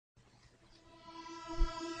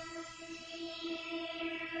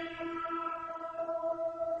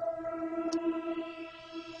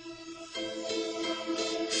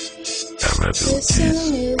This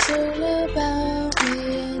song is all about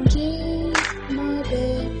me and you, my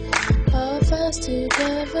babe. Our first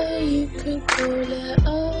together, you could call it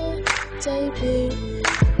our debut.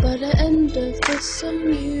 By the end of this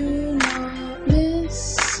song, you will not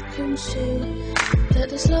misconstrue that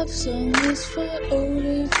this love song is for all of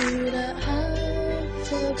you that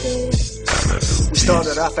have a babe. We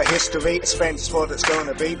started off a history, it's friends is what it's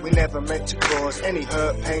gonna be. We never meant to cause any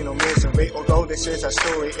hurt, pain or misery. Although this is our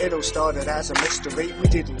story, it all started as a mystery. We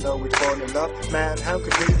didn't know we'd fall in love, man, how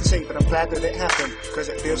could we see? But I'm glad that it happened, cause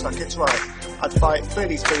it feels like it's right. I'd fight for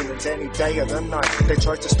these feelings any day of the night. They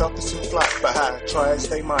tried to stop us in flight, but try as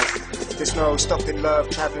they might. There's no stopping love,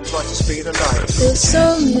 travelling twice the speed of light. This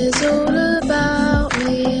song is all about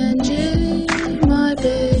me and you, my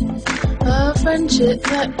babe. Our friendship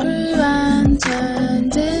that grew and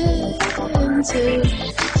turned into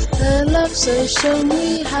a love so strong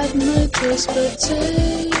we had no choice but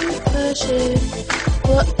to pursue.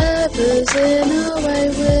 Whatever's in our way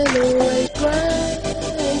will always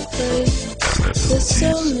break free. This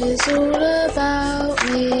song is all about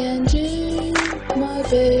me and you, my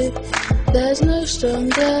babe. There's no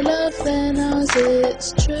stronger love than ours,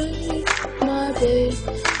 it's true, my babe.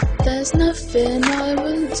 There's nothing I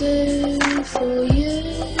wouldn't do for you,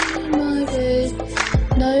 my babe.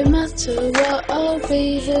 No matter what, I'll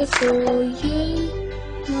be here for you,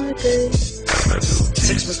 my babe.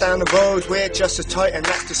 6 months down the road, we're just as tight, and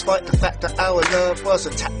that's despite the fact that our love was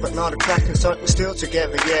attacked but not a crack inside. We're still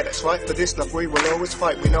together, yeah, that's right. For this love we will always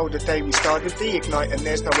fight. We know the day we started the ignite, and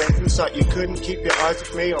there's no end in sight. You couldn't keep your eyes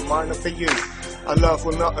off me or mine or for you. Our love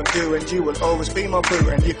will not undo, and you will always be my boo.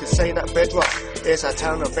 And you could say that bedrock is our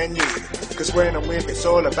town or venue, cause when I'm with, it's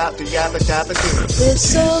all about the yabba dabba doo. This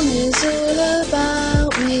song is all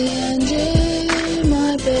about me and you,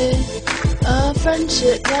 my babe. Our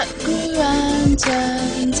friendship that grew and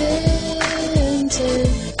turned into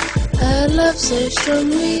a love so strong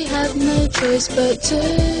we had no choice but to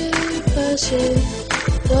pursue.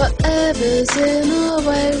 Whatever's in our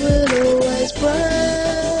way will always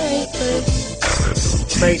break free.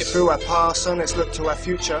 Made it through our past, so let's look to our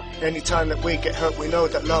future. Anytime that we get hurt, we know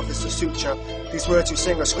that love is the suture. These words you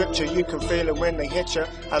sing are scripture, you can feel it when they hit you.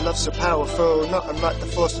 Our love's so powerful, not unlike the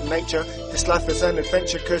force of nature. This life is an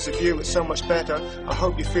adventure, cause of you it's so much better. I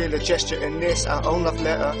hope you feel a gesture in this, our own love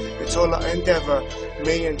letter. It's all our endeavour,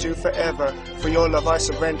 me and you forever. For your love I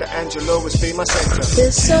surrender, and you'll always be my centre.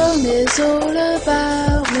 This song is all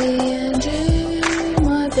about me and you,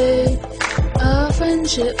 my babe. Our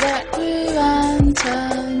friendship that grew and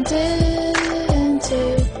turned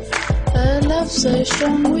into a love so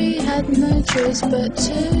strong we had no choice but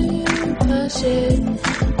to pursue.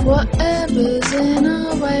 Whatever's in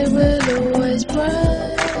our way will always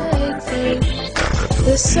break free.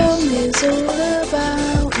 This song is all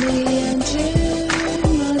about me and you,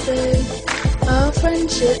 my babe. Our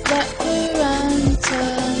friendship that grew and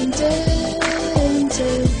turned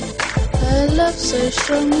into a love so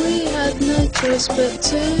strong we had no choice but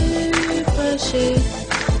to pursue.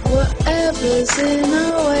 Whatever's in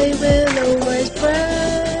our way will always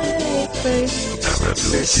break free.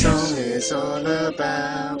 This song is all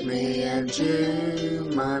about me and you,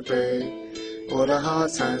 my babe. All the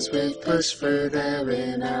hard times we've pushed through, they're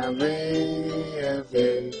in our rear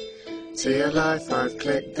view. To your life I've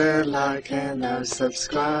clicked the like and I've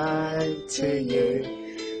subscribed to you.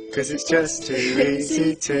 Cause it's just too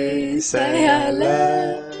easy to say I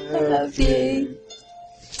love you.